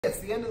It's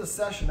the end of the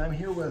session. I'm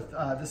here with,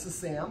 this is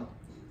Sam,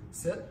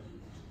 sit.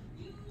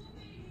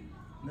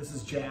 This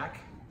is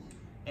Jack,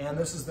 and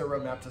this is their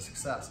roadmap to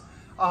success.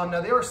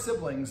 Now they are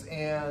siblings,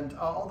 and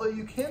although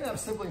you can have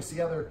siblings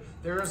together,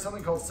 there is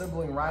something called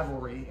sibling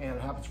rivalry, and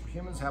it happens for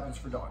humans, it happens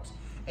for dogs.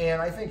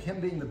 And I think him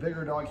being the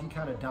bigger dog, he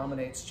kind of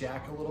dominates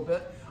Jack a little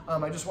bit.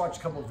 I just watched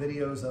a couple of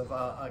videos of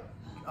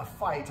a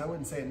fight. I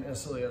wouldn't say it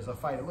necessarily as a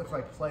fight. It looked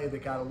like play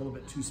that got a little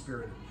bit too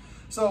spirited.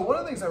 So one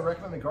of the things I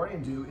recommend the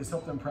Guardian do is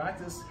help them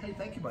practice, hey,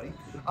 thank you, buddy,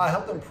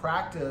 help them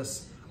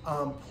practice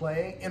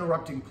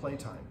interrupting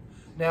playtime.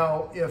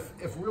 Now,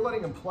 if we're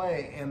letting them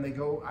play and they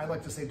go, I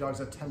like to say dogs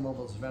have 10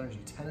 levels of energy.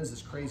 10 is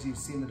as crazy as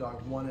seeing the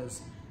dog, 1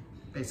 is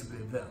basically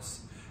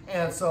this.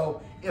 And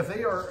so if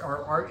they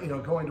are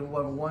going to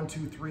level 1,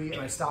 2, 3,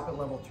 and I stop at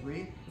level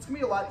 3, it's gonna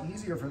be a lot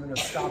easier for them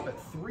to stop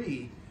at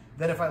 3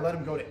 than if I let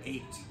them go to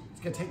 8. It's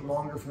gonna take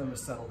longer for them to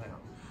settle down.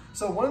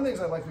 So one of the things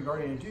I like the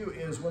Guardian to do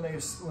is when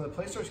the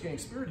play starts getting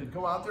spirited,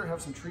 go out there,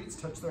 have some treats,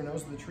 touch their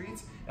nose with the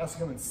treats, ask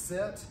them to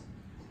sit,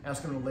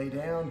 ask them to lay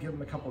down, give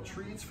them a couple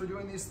treats for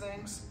doing these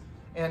things,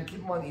 and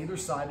keep them on either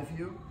side of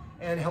you,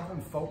 and help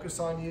them focus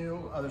on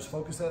you. There's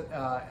focus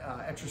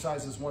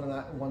exercises, one of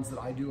the ones that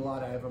I do a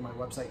lot. I have on my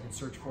website, you can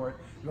search for it.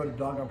 You go to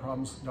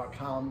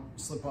dogonproblems.com,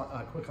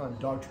 click on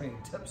dog training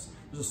tips.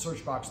 There's a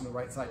search box on the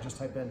right side, just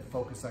type in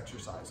focus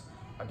exercise.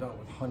 I've done it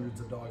with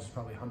hundreds of dogs,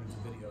 probably hundreds of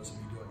videos of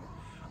me doing it.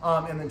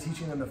 And then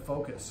teaching them to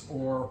focus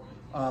or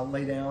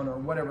lay down or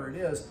whatever it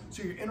is.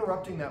 So you're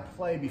interrupting that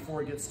play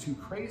before it gets too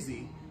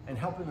crazy and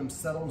helping them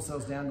settle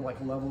themselves down to like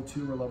level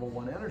 2 or level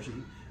 1 energy.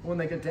 And when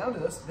they get down to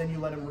this, then you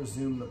let them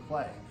resume the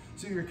play.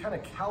 So you're kind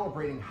of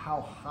calibrating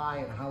how high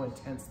and how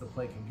intense the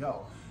play can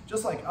go.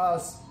 Just like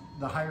us,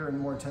 the higher and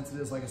more intense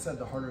it is, like I said,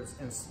 the harder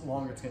and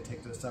longer it's going to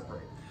take to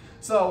separate.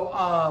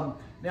 So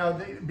now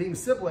being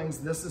siblings,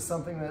 this is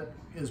something that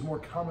is more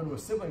common with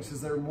siblings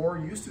because they're more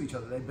used to each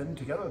other. They've been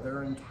together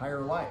their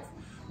entire life.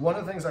 One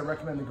of the things I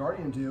recommend the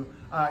Guardian do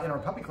in our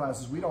puppy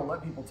classes, we don't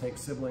let people take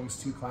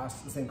siblings to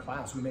the same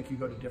class. We make you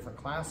go to different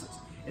classes.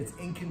 It's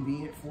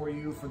inconvenient for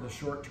you for the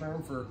short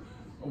term for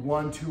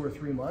 1, 2, or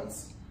 3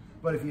 months.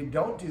 But if you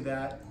don't do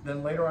that,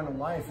 then later on in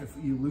life, if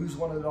you lose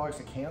one of the dogs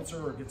to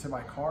cancer or gets hit by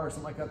a car or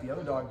something like that, the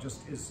other dog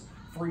just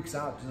freaks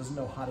out because doesn't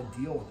know how to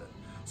deal with it.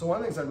 So one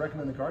of the things I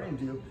recommend the Guardian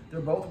do, they're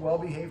both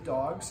well-behaved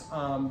dogs.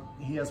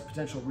 He has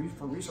potential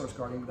for resource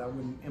guarding, but that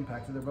wouldn't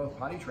impact it. They're both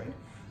potty trained.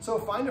 So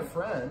find a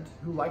friend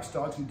who likes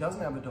dogs, who doesn't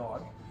have a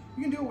dog.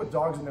 You can do it with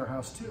dogs in their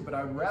house too, but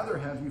I'd rather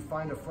have you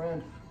find a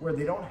friend where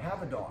they don't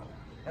have a dog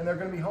and they're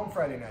gonna be home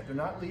Friday night. They're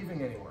not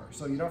leaving anywhere.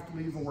 So you don't have to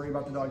leave and worry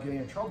about the dog getting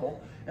in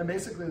trouble. And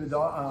basically the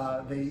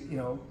dog,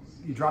 you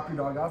drop your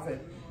dog off,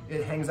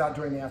 it hangs out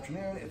during the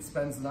afternoon, it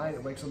spends the night,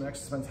 it wakes up the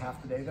next, spends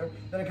half the day there,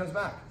 then it comes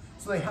back.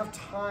 So they have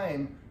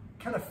time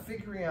kind of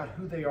figuring out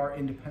who they are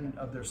independent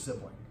of their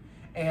sibling.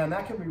 And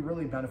that can be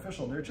really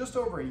beneficial. They're just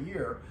over a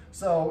year,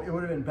 so it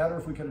would have been better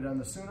if we could have done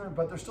this sooner,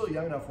 but they're still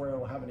young enough where it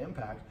will have an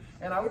impact.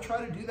 And I would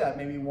try to do that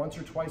maybe once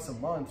or twice a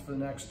month for the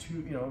next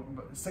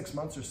 6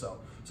 months or so.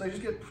 So you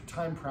just get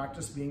time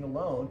practice being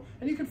alone,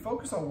 and you can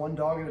focus on one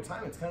dog at a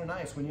time. It's kind of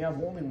nice. When you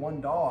have only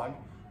one dog,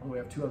 well, we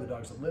have 2 other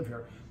dogs that live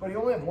here, but you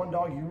only have one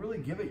dog, you really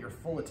give it your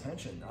full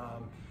attention.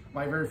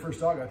 My very first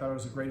dog, I thought it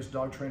was the greatest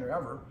dog trainer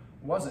ever.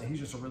 Wasn't. He's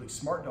just a really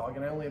smart dog,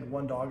 and I only had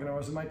one dog and I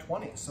was in my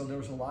 20s, so there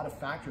was a lot of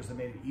factors that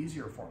made it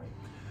easier for me.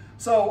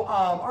 So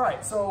all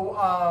right, so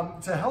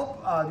to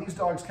help these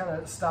dogs kind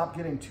of stop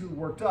getting too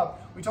worked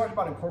up, we talked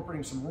about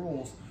incorporating some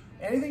rules.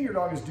 Anything your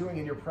dog is doing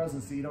in your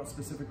presence that you don't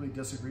specifically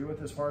disagree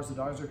with, as far as the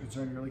dogs are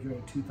concerned, you're really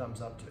giving 2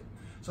 thumbs up to.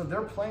 So if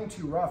they're playing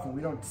too rough and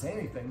we don't say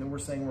anything, then we're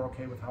saying we're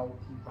okay with how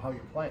you're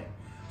playing.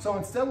 So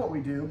instead what we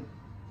do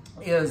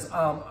is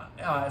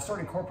start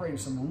incorporating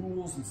some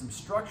rules and some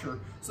structure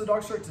so the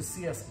dogs start to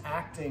see us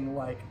acting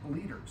like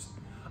leaders.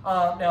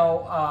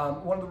 Now,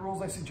 one of the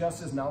rules I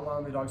suggest is not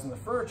allowing the dogs in the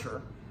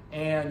furniture,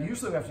 and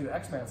usually we have to do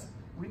X-mats.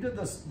 We did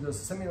this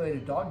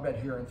simulated dog bed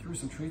here and threw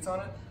some treats on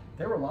it.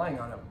 They were lying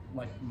on it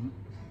like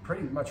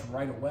pretty much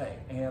right away,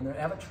 and they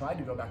haven't tried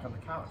to go back on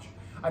the couch.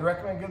 I'd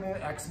recommend giving them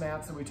the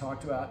X-mats that we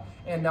talked about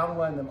and not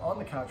allowing them on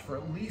the couch for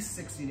at least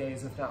 60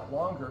 days, if not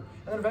longer.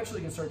 And then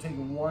eventually you can start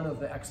taking one of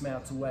the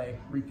X-mats away,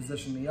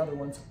 reposition the other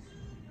ones,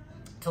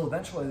 till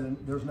eventually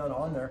there's none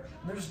on there,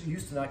 and they're just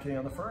used to not getting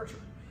on the furniture.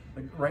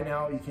 Like right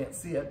now you can't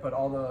see it, but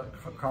all the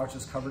couch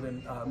is covered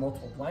in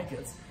multiple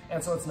blankets,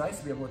 and so it's nice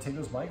to be able to take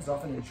those blankets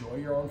off and enjoy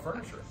your own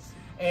furniture.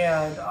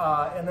 And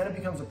then it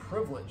becomes a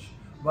privilege.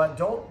 But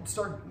don't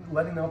start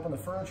letting them up on the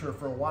furniture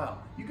for a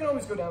while. You can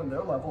always go down to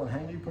their level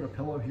and you put a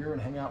pillow here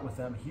and hang out with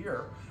them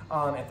here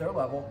at their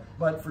level.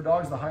 But for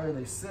dogs, the higher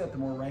they sit, the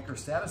more rank or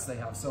status they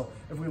have. So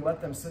if we let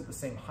them sit the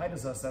same height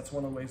as us, that's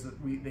one of the ways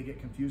that they get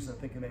confused and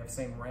thinking they have the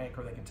same rank,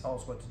 or they can tell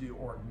us what to do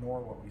or ignore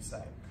what we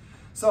say.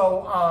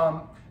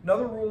 So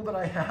another rule that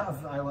I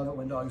have, I love it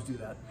when dogs do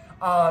that,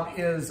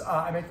 is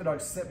I make the dog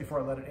sit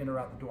before I let it enter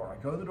out the door.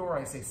 I go to the door,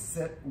 I say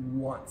sit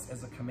once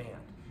as a command.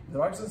 The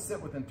dog doesn't sit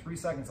within 3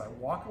 seconds. I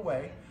walk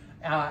away,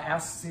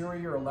 ask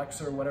Siri or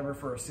Alexa or whatever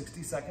for a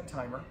 60-second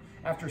timer.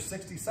 After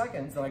 60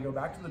 seconds, then I go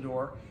back to the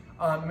door,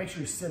 Make sure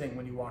you're sitting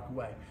when you walk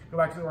away. Go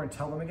back to the door and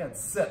tell them again,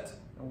 sit.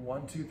 And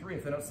 1, 2, 3.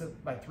 If they don't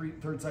sit by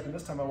third second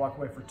this time, I walk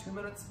away for 2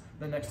 minutes,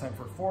 then next time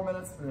for 4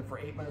 minutes, and then for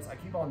 8 minutes. I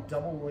keep on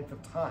double the length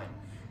of time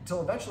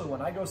until eventually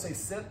when I go say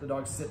sit, the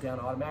dogs sit down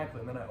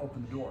automatically, and then I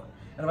open the door.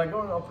 And if I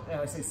go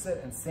and I say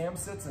sit and Sam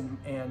sits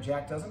and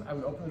Jack doesn't, I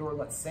would open the door and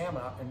let Sam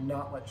out and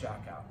not let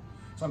Jack out.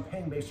 So I'm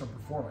paying based on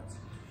performance.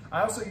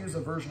 I also use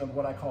a version of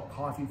what I call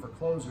coffee for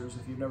closers.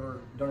 If you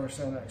don't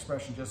understand that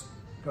expression, just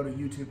go to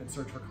YouTube and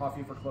search for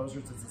coffee for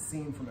closers. It's a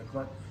scene from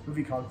a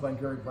movie called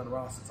Glengarry Glen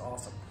Ross. It's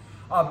awesome.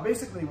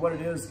 Basically what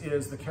it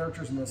is the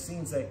characters in this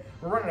scene say,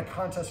 we're running a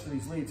contest for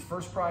these leads.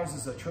 First prize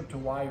is a trip to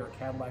Hawaii or a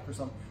Cadillac or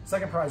something.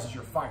 Second prize is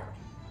you're fired.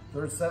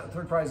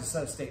 Third prize is a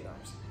set of steak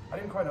knives. I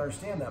didn't quite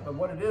understand that, but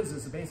what it is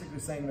basically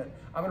saying that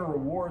I'm gonna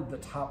reward the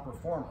top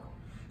performer.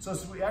 So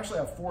we actually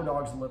have 4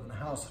 dogs that live in the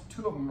house.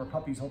 2 of them are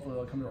puppies. Hopefully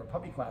they'll come to our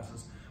puppy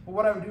classes. But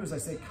what I would do is I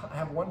say,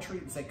 have 1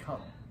 treat and say,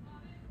 come.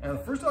 And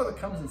the first dog that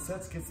comes and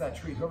sits gets that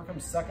treat. Whoever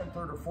comes second,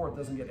 third, or fourth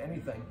doesn't get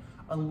anything,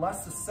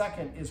 unless the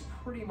second is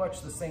pretty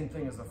much the same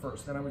thing as the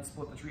first. Then I would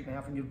split the treat in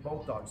half and give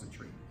both dogs a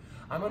treat.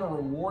 I'm gonna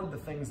reward the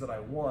things that I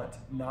want,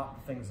 not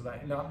the things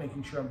that not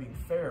making sure I'm being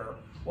fair.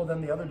 Well,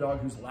 then the other dog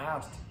who's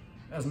last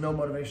has no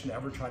motivation to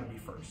ever try to be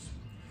first.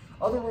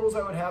 Other rules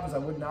I would have is I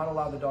would not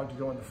allow the dog to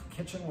go in the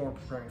kitchen when we're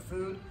preparing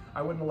food.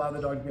 I wouldn't allow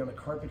the dog to be on the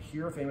carpet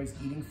here if anybody's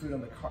eating food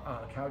on the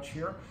couch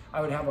here.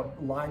 I would have a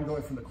line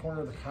going from the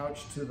corner of the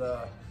couch to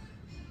the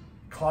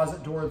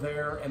closet door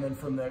there, and then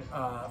from the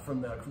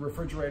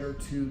refrigerator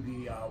to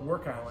the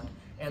work island,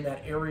 and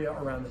that area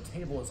around the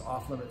table is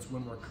off limits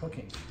when we're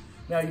cooking.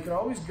 Now you can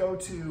always go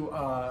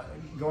to,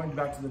 going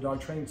back to the dog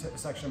training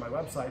section of my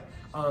website,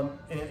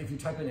 and if you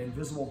type in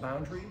invisible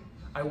boundary,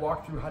 I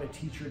walk through how to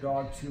teach your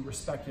dog to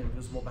respect an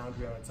invisible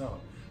boundary on its own.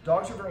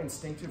 Dogs are very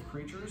instinctive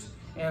creatures,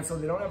 and so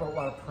they don't have a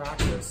lot of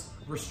practice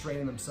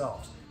restraining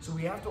themselves. So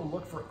we have to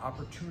look for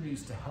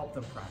opportunities to help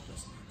them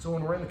practice. So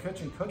when we're in the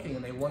kitchen cooking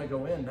and they want to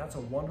go in, that's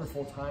a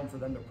wonderful time for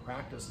them to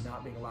practice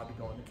not being allowed to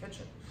go in the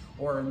kitchen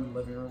or in the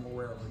living room or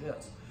wherever it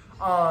is.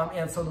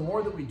 And so the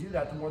more that we do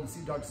that, the more the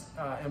dogs,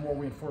 and more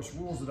we enforce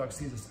rules, the dog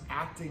sees us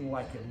acting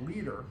like a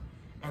leader,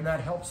 and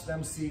that helps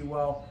them see,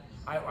 well,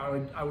 I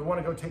would want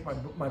to go take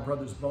my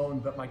brother's bone,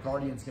 but my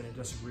guardian's going to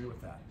disagree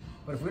with that.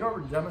 But if we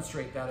don't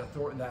demonstrate that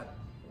authority, that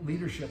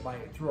leadership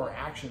through our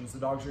actions, the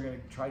dogs are going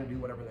to try to do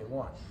whatever they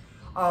want.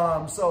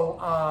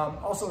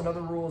 Also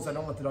another rule is I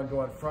don't let the dog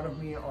go in front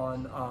of me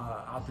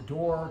out the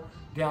door,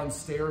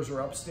 downstairs or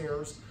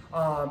upstairs.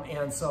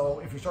 And so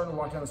if you're starting to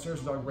walk down the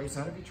stairs, the dog races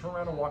ahead of you, turn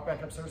around and walk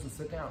back upstairs and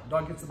sit down. The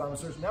dog gets to the bottom of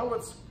the stairs. Now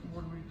what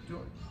are we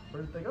doing?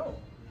 Where did they go?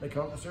 They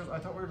come up the stairs. I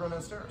thought we were going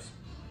downstairs.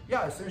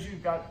 Yeah, as soon as you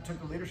took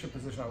the leadership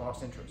position, I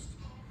lost interest.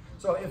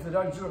 So if the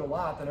dogs do it a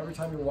lot, then every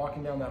time you're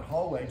walking down that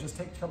hallway, just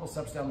take a couple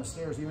steps down the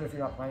stairs, even if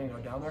you're not planning to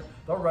go down there.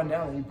 They'll run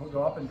down and you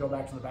go up and go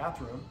back to the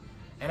bathroom.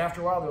 And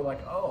after a while, they're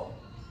like, oh,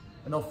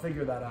 and they'll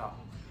figure that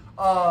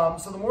out.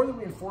 So the more that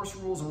we enforce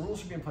rules, and rules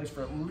should be in place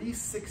for at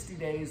least 60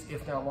 days,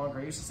 if not longer.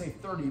 I used to say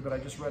 30, but I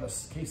just read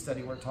a case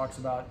study where it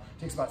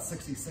takes about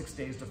 66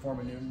 days to form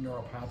a new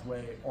neural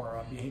pathway or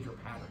a behavior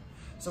pattern.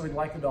 So we'd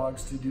like the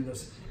dogs to do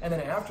this. And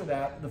then after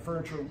that, the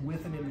furniture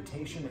with an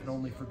invitation and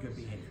only for good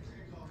behavior.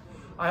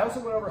 I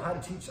also went over how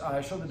to teach,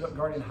 I showed the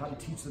guardian how to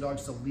teach the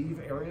dogs to leave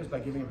areas by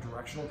giving them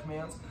directional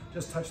commands.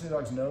 Just touching the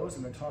dog's nose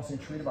and then tossing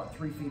a treat about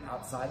 3 feet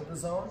outside of the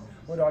zone.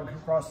 When the dog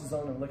crosses the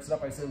zone and licks it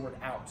up, I say the word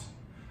out.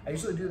 I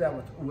usually do that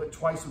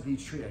twice with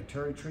each treat. I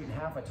tear a treat in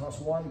half, I toss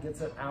one, gets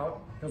it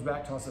out, goes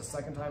back, toss it a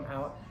second time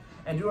out,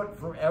 and do it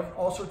from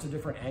all sorts of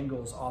different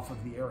angles off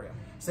of the area.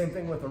 Same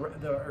thing with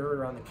the area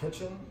around the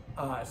kitchen,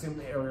 same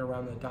area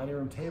around the dining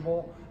room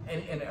table,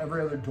 and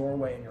every other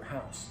doorway in your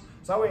house.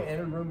 So that way, in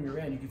every room you're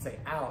in, you can say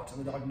out,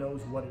 and the dog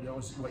knows what it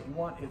knows, what you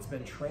want. It's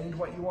been trained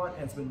what you want,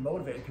 and it's been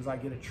motivated because I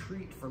get a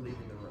treat for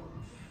leaving the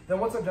room. Then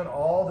once I've done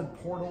all the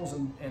portals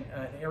and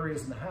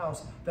areas in the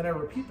house, then I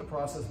repeat the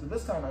process, but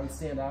this time I would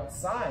stand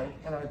outside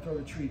and I would throw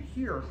the treat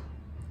here,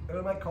 and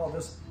I might call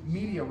this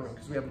media room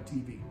because we have a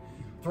TV.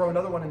 Throw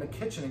another one in the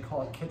kitchen and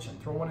call it kitchen.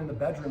 Throw one in the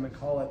bedroom and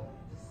call it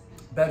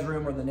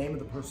bedroom or the name of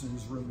the person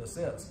whose room this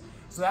is.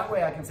 So that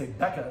way I can say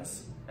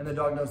Becca's, and the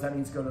dog knows that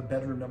means go to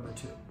bedroom number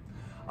 2.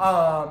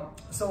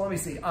 So let me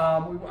see.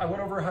 I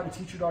went over how to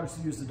teach your dogs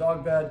to use the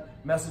dog bed.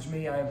 Message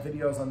me. I have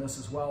videos on this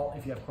as well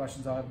if you have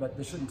questions on it, but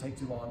this shouldn't take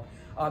too long.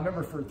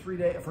 Remember, for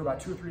about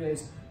 2 or 3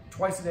 days,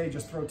 twice a day,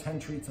 just throw 10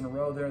 treats in a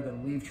row there,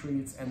 then leave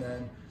treats, and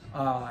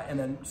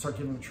then start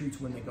giving them treats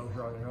when they go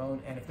here on their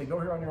own. And if they go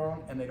here on your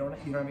own and you don't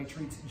have any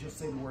treats, just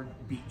say the word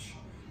beach,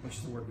 which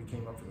is the word we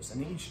came up for this.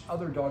 And each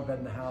other dog bed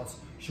in the house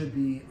should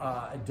be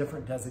a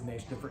different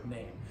designation, different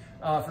name.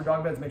 For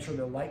dog beds, make sure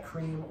they're light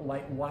cream,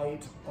 light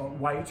white,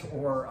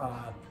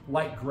 or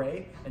light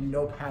gray, and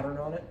no pattern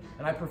on it.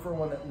 And I prefer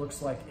one that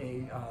looks like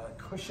a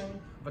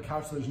cushion of a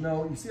couch. So there's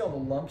no, you see all the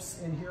lumps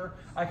in here?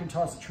 I can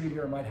toss a treat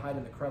here, it might hide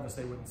in the crevice,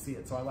 they wouldn't see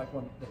it. So I like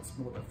one that's a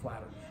little bit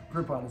flatter.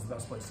 Groupon is the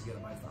best place to get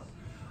them, I found.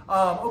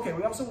 Okay,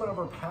 we also went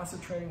over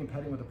passive training and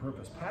petting with a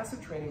purpose.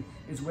 Passive training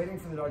is waiting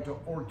for the dog to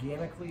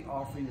organically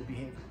offer you the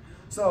behavior.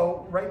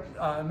 So right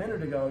a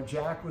minute ago,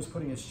 Jack was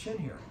putting his chin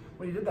here.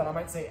 When he did that, I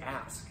might say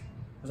ask.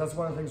 Because that's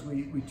one of the things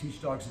we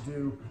teach dogs to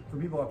do for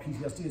people who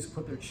have PTSD is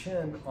put their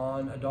chin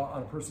on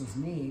a person's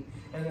knee,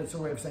 and it's a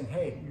way of saying,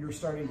 hey, you're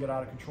starting to get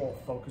out of control,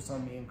 focus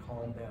on me and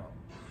calm down.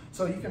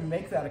 So you can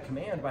make that a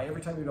command by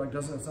every time your dog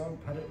does it on its own,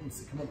 pet it and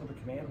come up with a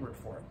command word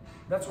for it.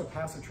 That's what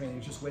passive training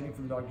is, just waiting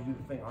for the dog to do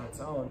the thing on its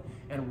own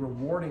and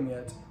rewarding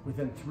it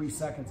within 3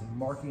 seconds and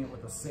marking it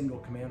with a single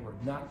command word.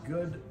 Not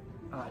good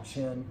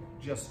chin,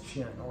 just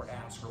chin or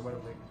ask or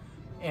whatever.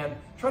 And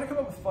try to come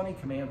up with funny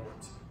command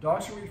words.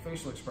 Dogs can read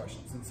facial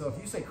expressions. And so if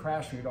you say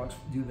crash and your dogs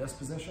do this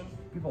position,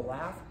 people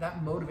laugh,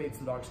 that motivates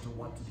the dogs to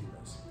want to do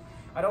this.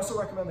 I'd also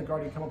recommend the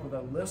guardian come up with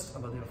a list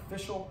of the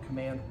official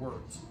command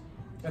words.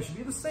 It should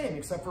be the same,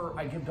 except for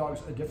I give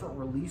dogs a different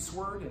release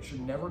word. It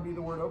should never be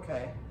the word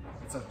okay.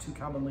 It's a too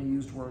commonly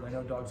used word. I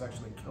know dogs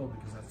actually get killed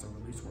because that's a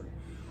release word.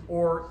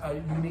 Or a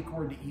unique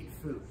word to eat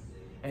food.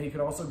 And you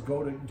can also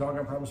go to Dog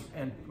on Problems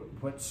and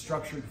put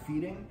structured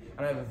feeding.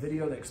 And I have a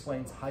video that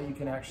explains how you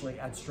can actually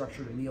add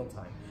structure to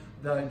mealtime.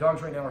 The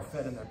dogs right now are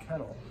fed in their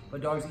kennel,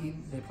 but dogs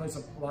eat, they place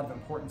a lot of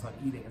importance on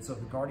eating. And so if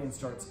the guardian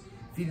starts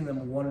feeding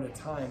them one at a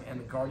time and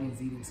the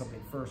guardian's eating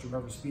something first,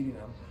 whoever's feeding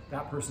them,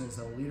 that person is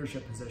in a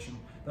leadership position.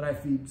 Then I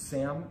feed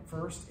Sam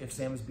first if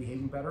Sam is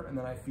behaving better, and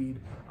then I feed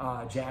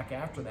Jack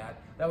after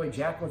that. That way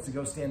Jack wants to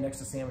go stand next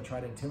to Sam and try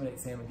to intimidate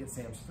Sam and get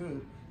Sam's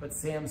food, but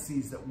Sam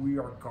sees that we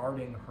are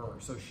guarding her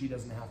so she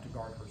doesn't have to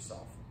guard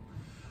herself.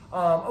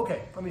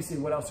 Okay, let me see,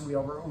 what else are we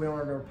over? We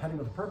went over petting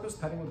with a purpose.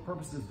 Petting with a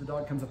purpose is the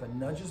dog comes up and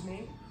nudges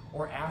me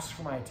or asks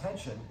for my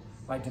attention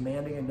by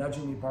demanding and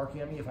nudging me,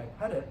 barking at me. If I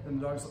pet it,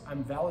 then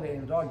I'm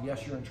validating the dog,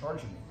 yes, you're in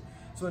charge of me.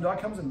 So when the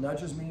dog comes and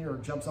nudges me or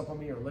jumps up on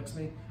me or licks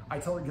me, I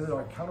give the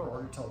dog a counter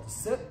order, tell it to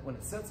sit. When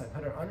it sits, I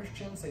pet it under its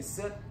chin, say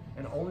sit,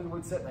 and only the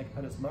word sit, and I can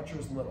pet as much or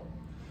as little.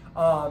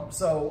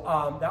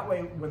 That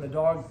way, when the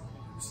dog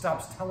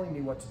stops telling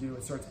me what to do,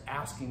 it starts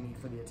asking me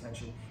for the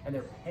attention, and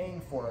they're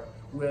paying for it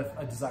with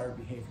a desired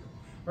behavior.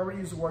 Remember to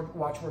use the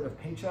watchword of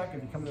paycheck.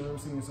 If you come to the room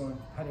seeing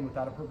someone petting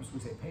without a purpose, we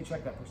say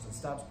paycheck. That person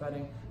stops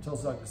petting,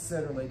 tells the dog to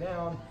sit or lay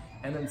down,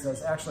 and then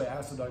says, actually, I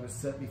asked the dog to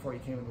sit before you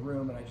came in the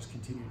room, and I just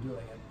continued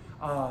doing it,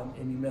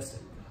 and you missed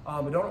it.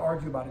 But don't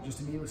argue about it. Just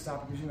immediately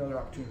stop. It gives you another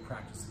opportunity to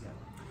practice again.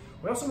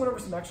 We also went over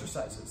some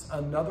exercises.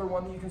 Another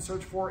one that you can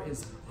search for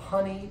is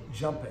honey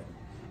jumping.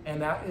 And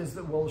that is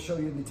that we'll show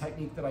you the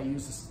technique that I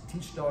use to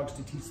teach dogs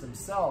to teach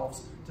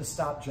themselves to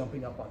stop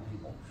jumping up on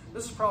people.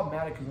 This is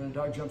problematic because when a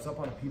dog jumps up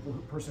on a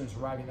person who's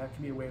arriving, that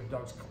can be a way of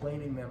dogs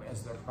claiming them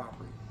as their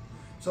property.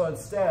 So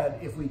instead,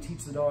 if we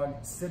teach the dog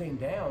sitting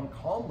down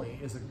calmly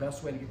is the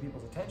best way to get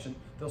people's attention,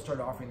 they'll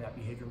start offering that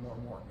behavior more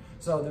and more.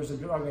 So there's a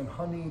dog named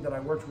Honey that I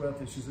worked with,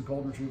 and she's a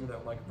golden retriever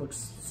that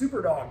looks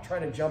super dog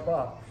trying to jump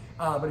up.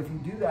 But if you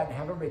do that and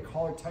have everybody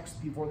call or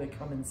text before they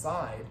come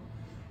inside,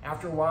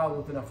 after a while,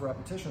 with enough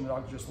repetition, the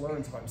dog just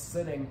learns if I'm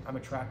sitting, I'm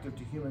attractive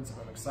to humans. If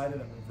I'm excited,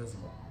 I'm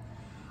invisible.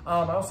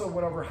 I also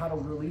went over how to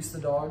release the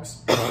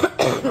dogs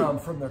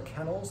from their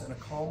kennels in a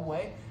calm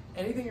way.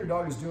 Anything your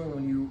dog is doing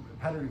when you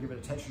pet it or give it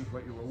attention is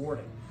what you're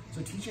rewarding.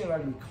 So teaching a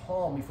dog to be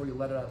calm before you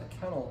let it out of the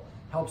kennel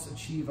helps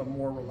achieve a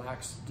more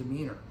relaxed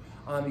demeanor.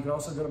 You can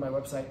also go to my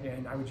website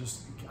and I would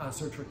just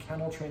search for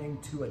kennel training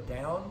to a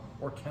down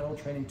or kennel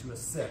training to a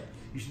sit.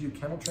 You should do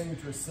kennel training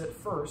to a sit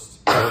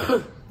first,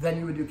 then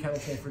you would do kennel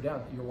training for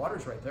down. Your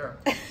water's right there.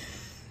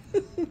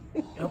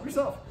 Help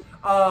yourself.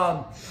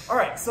 All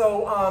right,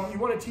 so you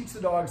want to teach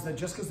the dogs that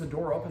just because the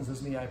door opens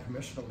doesn't mean I have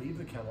permission to leave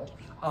the kennel.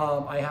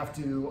 I have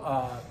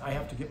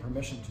to get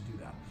permission to do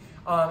that.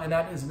 And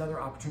that is another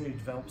opportunity to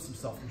develop some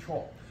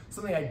self-control.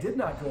 Something I did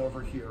not go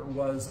over here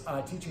was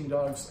teaching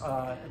dogs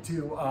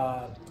to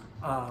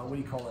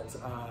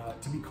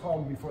be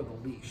calm before the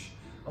leash.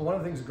 One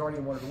of the things the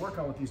guardian wanted to work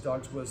on with these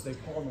dogs was they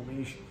pull on the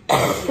leash.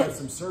 She had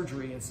some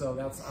surgery, and so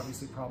that's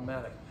obviously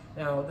problematic.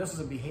 Now, this is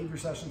a behavior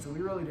session, so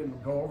we really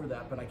didn't go over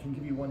that, but I can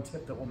give you one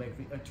tip that will make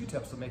two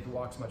tips that make the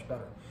walks much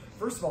better.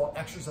 First of all,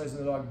 exercising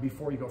the dog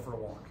before you go for a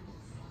walk,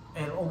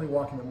 and only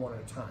walking them one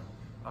at a time.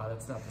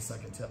 That's not the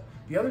second tip.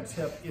 The other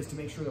tip is to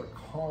make sure they're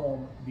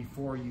calm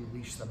before you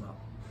leash them up.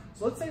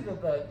 So let's say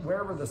that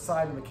wherever the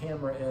side of the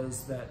camera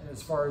is, that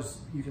as far as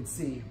you can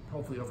see,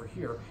 hopefully over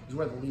here, is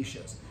where the leash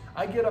is.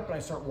 I get up and I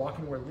start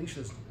walking where the leash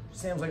is.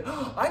 Sam's like,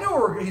 oh, I know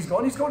where he's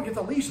going. He's going to get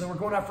the leash, and then we're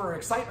going after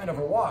excitement of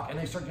a walk, and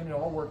they start getting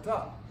all worked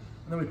up.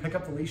 And then we pick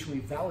up the leash and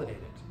we validate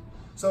it.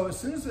 So as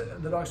soon as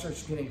the dog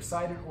starts getting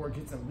excited or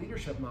gets in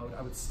leadership mode,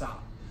 I would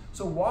stop.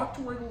 So walk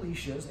to where the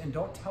leash is, and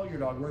don't tell your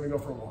dog we're going to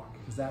go for a walk,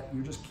 because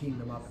you're just keying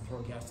them up and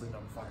throwing gasoline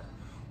on the fire.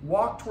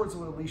 Walk towards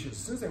where the leash is. As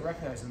soon as they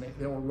recognize them,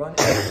 they will run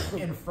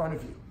in front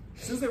of you.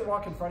 As soon as they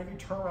walk in front of you,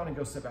 turn around and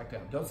go sit back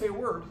down. Don't say a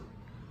word.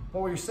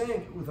 But what you're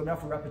saying with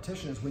enough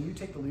repetition is when you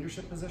take the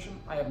leadership position,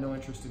 I have no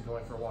interest in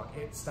going for a walk.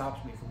 It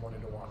stops me from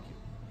wanting to walk you.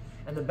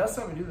 And the best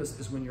time to do this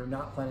is when you're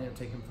not planning to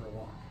take them for a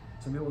walk.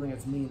 Some people think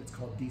it's mean. It's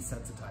called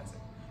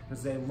desensitizing,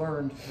 because they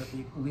learned that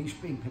the leash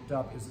being picked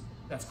up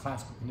that's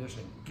classical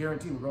conditioning.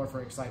 Guaranteed, we're going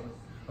for excitement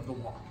of the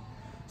walk.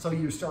 So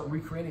you start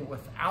recreating it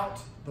without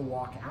the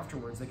walk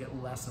afterwards. They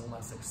get less and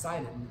less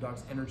excited, and the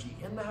dog's energy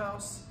in the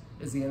house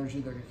is the energy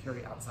they're gonna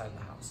carry outside of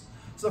the house.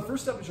 So the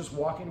first step is just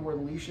walking to where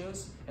the leash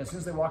is. And as soon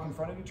as they walk in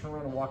front of you, turn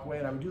around and walk away.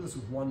 And I would do this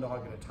with one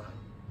dog at a time.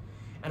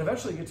 And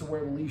eventually you get to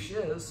where the leash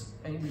is,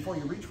 and before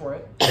you reach for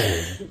it,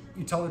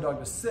 you tell the dog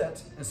to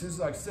sit. As soon as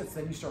the dog sits,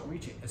 then you start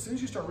reaching. As soon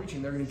as you start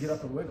reaching, they're gonna get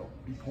up and wiggle.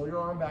 You pull your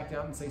arm back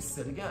down and say,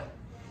 sit again.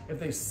 If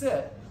they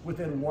sit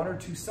within 1 or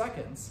 2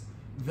 seconds,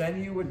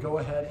 then you would go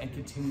ahead and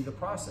continue the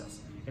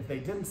process. If they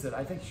didn't sit,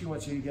 I think she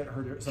wants you to get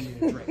her something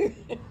to drink.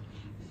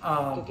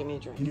 Go give me a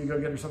drink. Can you go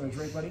get her something to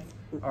drink, buddy?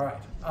 All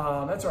right,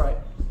 that's all right.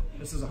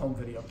 This is a home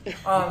video.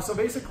 So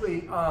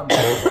basically,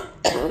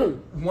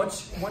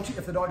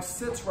 if the dog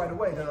sits right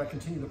away, then I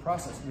continue the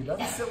process. If he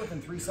doesn't sit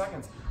within 3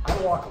 seconds, I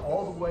walk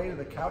all the way to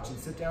the couch and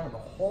sit down, and the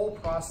whole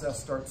process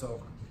starts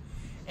over.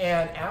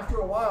 And after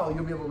a while,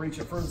 you'll be able to reach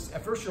it.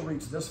 At first you'll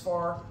reach this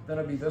far, then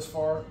it'll be this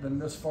far, then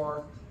this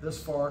far,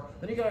 this far.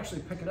 Then you can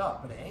actually pick it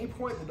up. But at any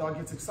point the dog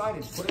gets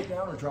excited, put it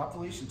down or drop the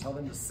leash and tell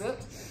them to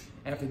sit.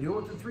 And if they do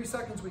it within 3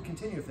 seconds, we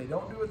continue. If they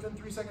don't do it within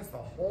 3 seconds, the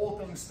whole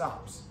thing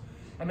stops.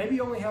 And maybe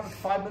you only have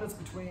 5 minutes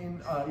between,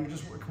 you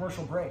just a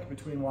commercial break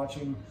between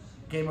watching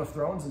Game of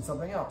Thrones and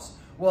something else.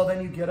 Well,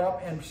 then you get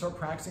up and start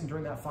practicing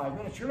during that 5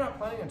 minutes. You're not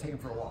planning on taking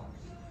for a walk,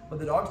 but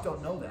the dogs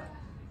don't know that.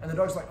 And the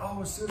dog's like,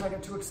 oh, as soon as I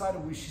get too excited,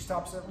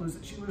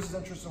 she loses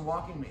interest in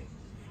walking me.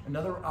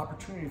 Another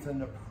opportunity for them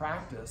to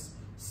practice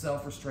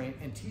self-restraint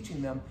and teaching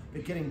them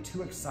that getting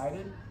too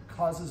excited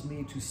causes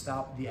me to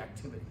stop the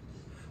activity.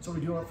 So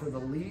we do it for the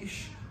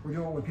leash. We're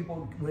doing it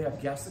when we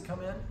have guests that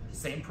come in,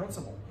 same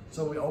principle.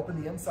 So we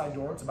open the inside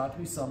door, it's about to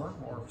be summer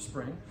or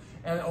spring,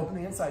 and open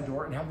the inside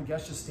door and have the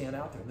guests just stand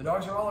out there. The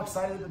dogs are all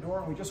excited at the door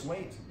and we just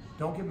wait.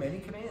 Don't give them any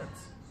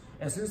commands.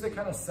 And as soon as they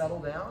kind of settle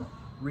down,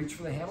 reach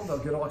for the handle, they'll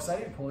get all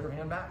excited and pull your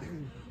hand back.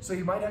 So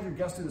you might have your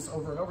guests do this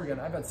over and over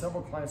again. I've had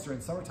several clients during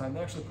summertime,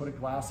 they actually put a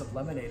glass of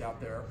lemonade out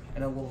there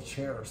and a little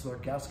chair so their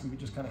guests can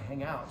just kind of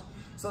hang out.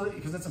 So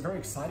because it's a very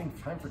exciting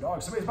time for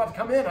dogs. Somebody's about to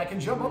come in, I can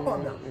jump up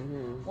on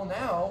them. Well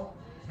now,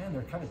 man,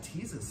 they're kind of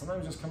teases.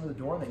 Sometimes just come to the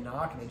door and they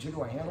knock and they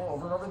jiggle a handle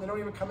over and over and they don't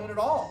even come in at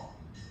all.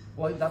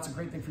 Well, that's a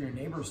great thing for your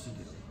neighbors to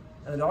do.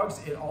 And the dogs,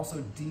 it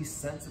also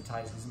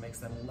desensitizes and makes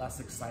them less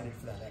excited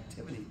for that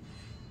activity.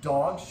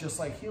 Dogs, just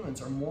like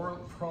humans, are more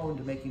prone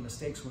to making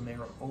mistakes when they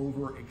are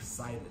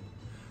overexcited.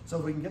 So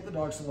if we can get the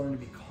dogs to learn to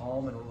be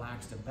calm and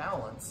relaxed and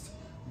balanced,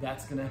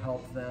 that's going to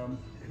help them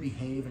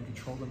behave and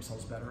control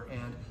themselves better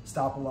and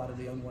stop a lot of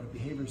the unwanted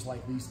behaviors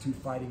like these two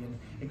fighting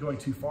and going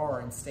too far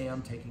and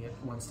Stam taking it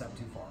 1 step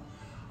too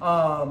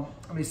far.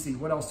 Let me see,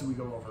 what else did we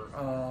go over?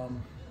 I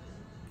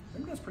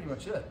think that's pretty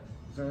much it.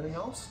 Is there anything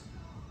else?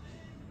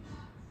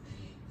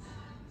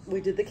 We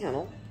did the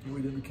kennel.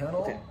 We did the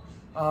kennel.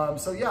 Okay.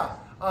 So yeah,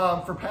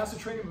 for passive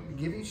training,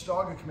 give each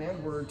dog a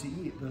command word to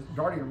eat. The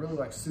Guardian really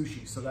likes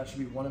sushi, so that should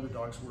be one of the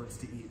dog's words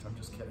to eat. I'm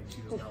just kidding,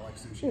 she does not like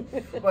sushi.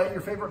 But your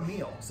favorite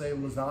meal, say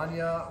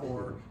lasagna,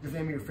 or your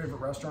name of your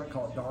favorite restaurant,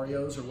 call it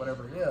Dario's or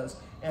whatever it is,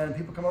 and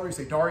people come over, you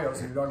say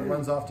Dario's, and your dog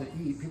runs off to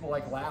eat. People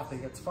laugh, they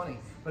think it's funny.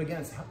 But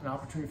again, it's an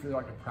opportunity for the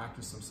dog to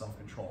practice some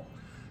self-control.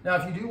 Now,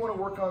 if you do want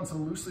to work on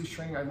some loose leash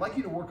training, I'd like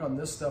you to work on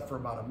this stuff for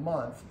about a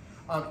month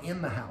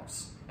in the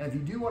house. And if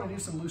you do want to do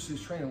some loose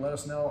leash training, let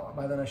us know.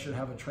 By then I should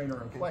have a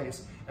trainer in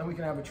place, and we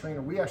can have a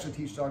trainer. We actually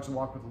teach dogs to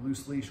walk with a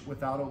loose leash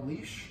without a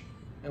leash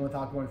and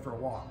without going for a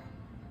walk.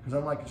 Because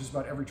unlike just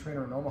about every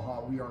trainer in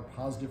Omaha, we are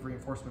positive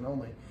reinforcement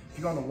only. If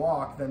you go on the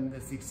walk, then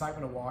it's the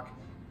excitement of walk.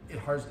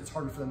 It's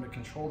harder for them to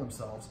control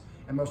themselves.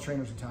 And most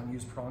trainers in town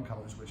use prong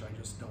collars, which I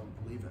just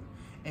don't believe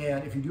in.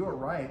 And if you do it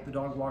right, the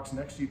dog walks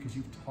next to you because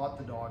you've taught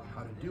the dog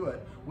how to do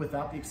it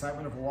without the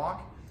excitement of a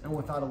walk and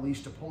without a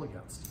leash to pull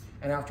against.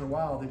 And after a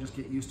while, they just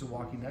get used to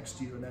walking next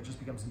to you, and that just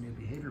becomes a new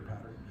behavior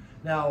pattern.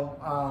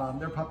 Now,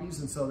 they're puppies,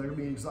 and so they're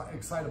gonna be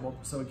excitable.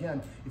 So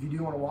again, if you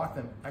do want to walk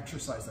them,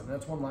 exercise them. And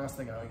that's one last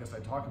thing I guess I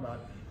talk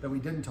about that we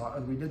did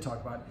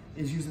talk about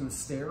is using the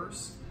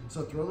stairs.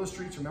 So throw those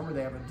treats. Remember,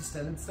 they have a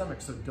distended stomach,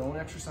 so don't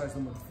exercise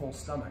them with a full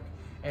stomach.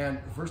 And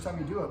the first time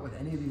you do it with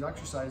any of these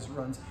exercise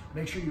runs,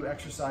 make sure you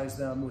exercise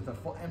them with a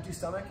full empty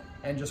stomach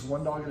and just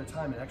one dog at a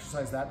time, and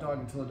exercise that dog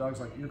until the dog's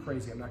like, you're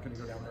crazy, I'm not gonna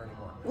go down there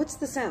anymore. What's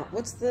the sound?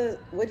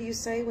 What do you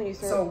say when you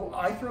throw? So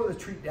I throw the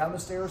treat down the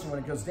stairs, and when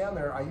it goes down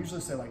there, I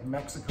usually say like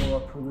Mexico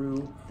or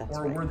Peru,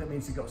 or a word that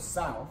means to go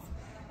south.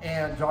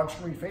 And dogs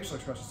can read facial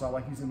expressions, so I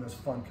like using those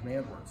fun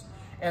command words.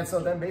 And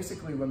so then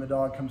basically when the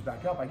dog comes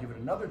back up, I give it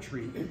another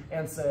treat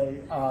and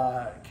say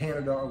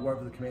Canada or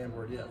whatever the command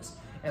word is.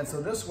 And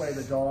so this way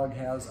the dog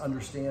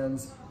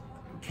understands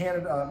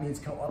Canada means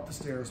go up the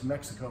stairs,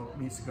 Mexico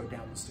means to go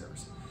down the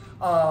stairs.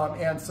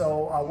 And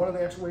so one of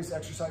the extra ways to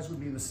exercise would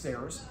be the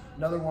stairs.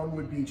 Another one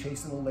would be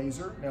chasing the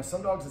laser. Now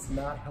some dogs, it's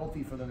not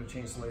healthy for them to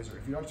chase the laser.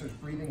 If your dog starts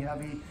breathing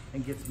heavy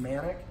and gets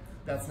manic,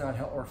 that's not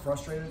or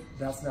frustrated,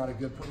 that's not a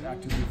good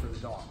activity for the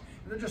dog.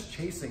 If they're just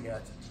chasing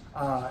it,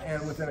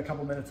 and within a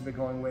couple minutes of it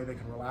going away, they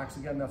can relax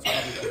again, that's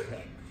probably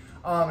okay.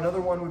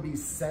 Another one would be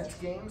scent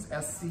games,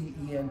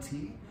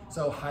 S-C-E-N-T.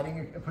 So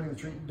putting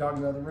the dog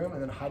in another room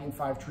and then hiding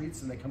 5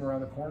 treats, and they come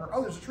around the corner.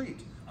 Oh, there's a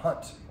treat.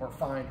 Hunt or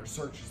find or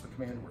search is the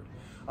command word.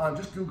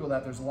 Just Google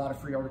that. There's a lot of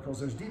free articles.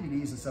 There's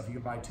DVDs and stuff you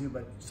can buy too,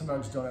 but some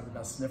dogs don't have the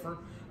best sniffer.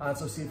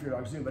 So see if your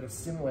dogs do, but it's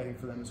stimulating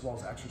for them as well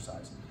as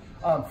exercise.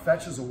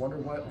 Fetch is a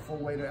wonderful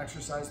way to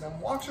exercise them.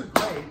 Walks are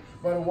great,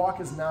 but a walk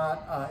is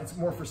not, it's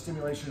more for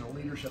stimulation and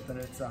leadership than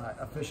it's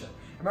efficient.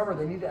 Remember,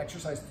 they need to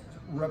exercise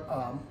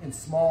in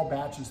small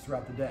batches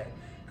throughout the day.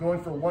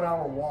 Going for a 1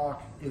 hour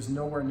walk is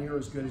nowhere near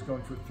as good as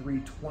going for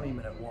 3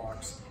 20-minute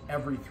walks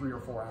every 3 or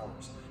 4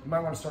 hours. You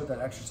might want to start that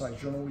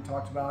exercise journal we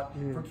talked about,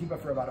 keep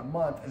it for about a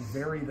month and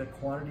vary the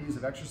quantities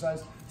of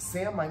exercise.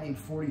 Sam might need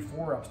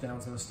 44 ups,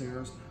 downs, and the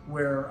stairs,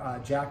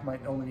 where Jack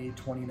might only need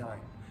 29.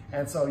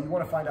 And so you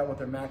want to find out what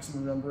their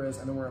maximum number is,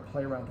 and then we're going to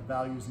play around with the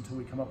values until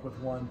we come up with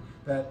one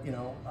that, you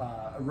know,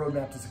 a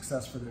roadmap to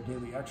success for their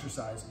daily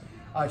exercise.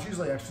 It's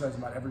usually exercise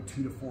about every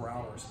 2 to 4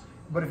 hours.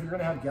 But if you're going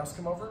to have guests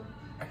come over,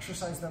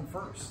 exercise them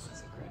first.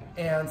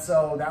 And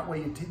so that way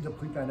you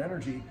deplete that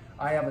energy.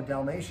 I have a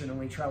Dalmatian, and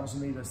when he travels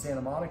with me to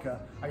Santa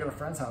Monica, I go to a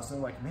friend's house, and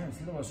they're like, man, is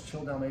he the most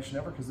chill Dalmatian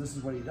ever? Because this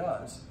is what he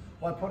does.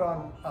 Well, I put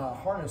on a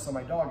harness on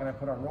my dog, and I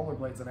put on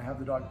rollerblades, and I have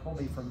the dog pull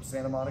me from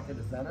Santa Monica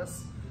to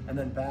Venice, and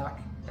then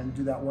back, and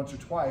do that once or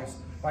twice.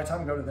 By the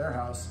time I go to their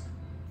house,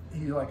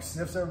 he like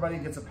sniffs everybody,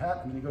 gets a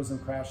pet, and then he goes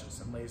and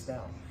crashes and lays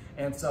down.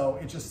 And so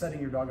it's just setting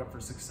your dog up for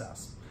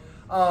success.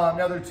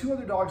 Now, there are 2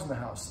 other dogs in the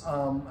house.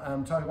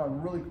 I'm talking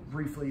about really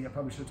briefly. I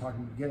probably should have talked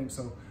in the beginning,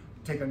 so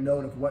take a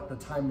note of what the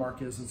time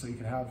mark is, and so you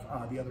can have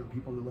the other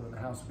people who live in the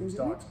house with these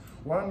dogs.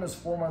 One of them is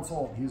 4 months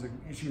old.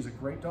 She's a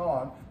great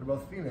dog. They're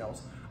both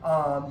females.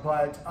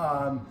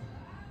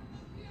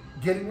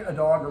 Getting a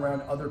dog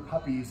around other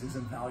puppies is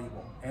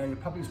invaluable, and a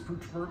puppy's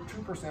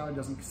true personality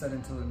doesn't set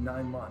until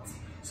 9 months.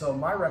 So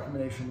my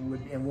recommendation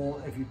would,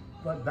 and if you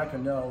let Becca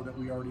know that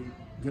we already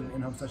did an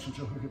in-home session,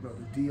 she'll hook you up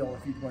with a deal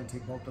if you want to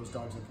take both those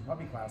dogs in for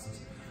puppy classes.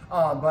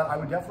 But I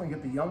would definitely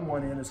get the young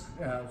one in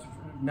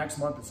next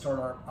month and start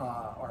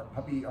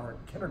our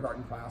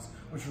kindergarten class,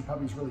 which for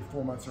puppies really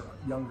 4 months or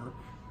younger.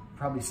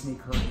 Probably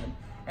sneak her in.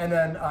 And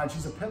then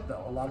she's a pit,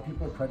 though. A lot of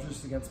people are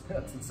prejudiced against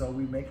pits, and so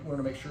we want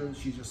to make sure that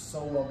she's just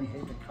so well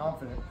behaved and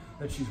confident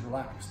that she's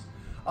relaxed.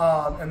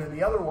 And then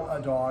the other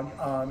dog,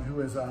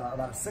 who is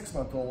about a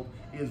 6-month-old,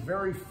 is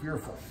very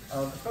fearful,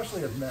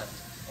 especially of men.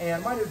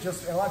 And might have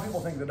just, and a lot of people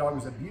think the dog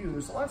was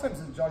abused. A lot of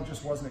times the dog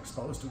just wasn't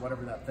exposed to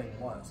whatever that thing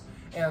was.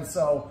 And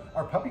so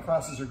our puppy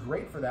classes are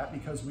great for that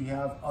because we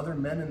have other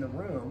men in the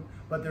room,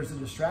 but there's a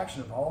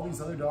distraction of all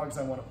these other dogs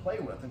I want to play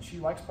with. And she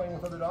likes playing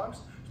with other dogs.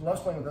 She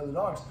loves playing with other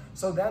dogs.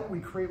 So then we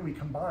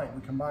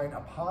combine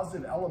a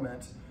positive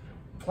element,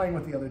 playing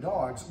with the other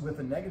dogs, with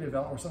a negative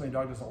element or something the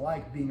dog doesn't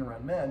like, being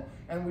around men.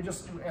 And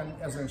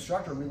and as an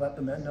instructor, we let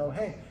the men know,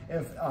 hey,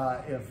 if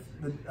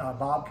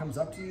Bob comes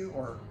up to you,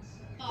 or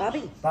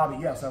Bobby,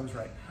 yes, I was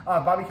right.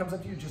 Bobby comes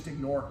up to you, just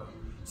ignore her.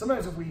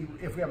 Sometimes if we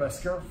have a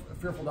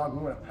fearful dog,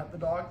 we want to pet the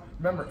dog.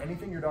 Remember,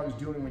 anything your dog is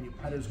doing when you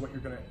pet it is what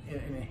you're going to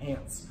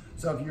enhance.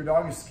 So if your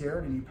dog is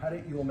scared and you pet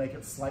it, you will make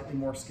it slightly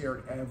more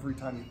scared every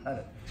time you pet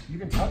it. You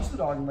can touch the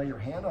dog and lay your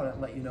hand on it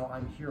and let you know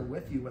I'm here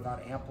with you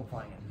without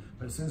amplifying it.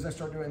 But as soon as I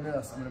start doing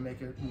this, I'm going to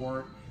make it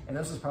more, and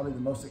this is probably the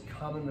most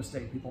common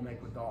mistake people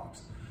make with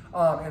dogs.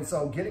 And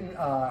so getting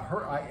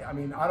her, I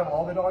mean, out of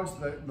all the dogs,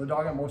 the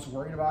dog I'm most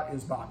worried about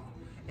is Bobby.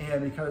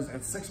 And because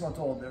at 6 months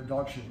old, their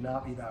dog should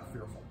not be that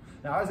fearful.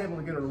 Now, I was able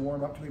to get her to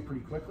warm up to me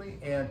pretty quickly,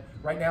 and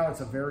right now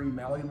it's a very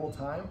malleable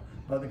time,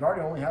 but the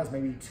Guardian only has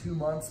maybe 2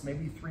 months,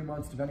 maybe 3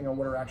 months, depending on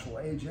what her actual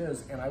age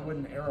is, and I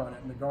wouldn't err on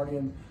it. And the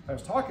Guardian I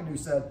was talking to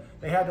said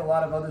they had a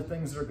lot of other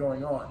things that are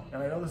going on,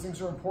 and I know those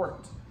things are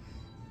important.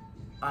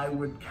 I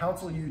would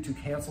counsel you to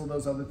cancel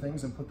those other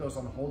things and put those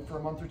on hold for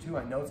a month or 2.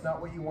 I know it's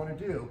not what you want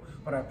to do,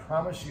 but I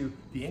promise you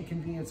the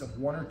inconvenience of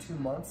 1 or 2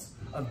 months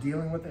of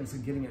dealing with it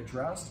and getting it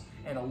addressed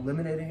and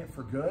eliminating it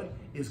for good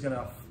is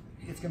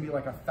it's gonna be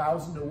like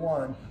 1,000 to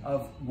 1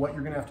 of what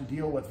you're gonna have to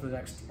deal with for the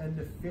next 10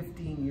 to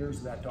 15 years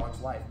of that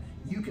dog's life.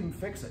 You can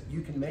fix it.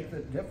 You can make the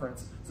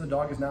difference so the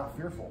dog is not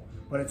fearful,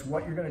 but it's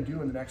what you're gonna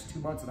do in the next 2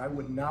 months, and I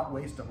would not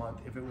waste a month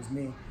if it was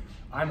me.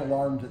 I'm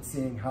alarmed at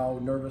seeing how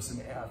nervous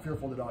and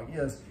fearful the dog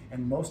is,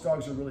 and most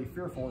dogs are really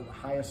fearful at the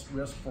highest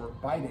risk for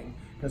biting,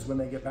 because when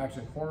they get back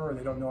to the corner or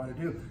they don't know how to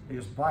do, they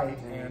just bite,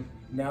 and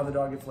now the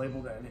dog gets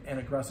labeled an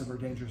aggressive or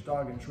dangerous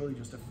dog, and it's really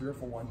just a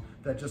fearful one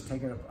that just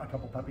taking a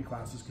couple puppy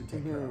classes could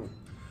take care of.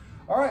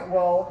 All right,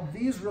 well,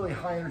 these really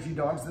high energy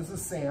dogs, this is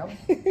Sam,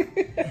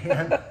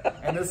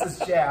 and this is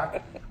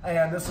Jack,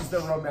 and this is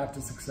their roadmap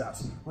to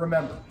success.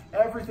 Remember,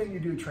 everything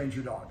you do trains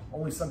your dog,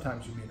 only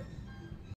sometimes you mean it.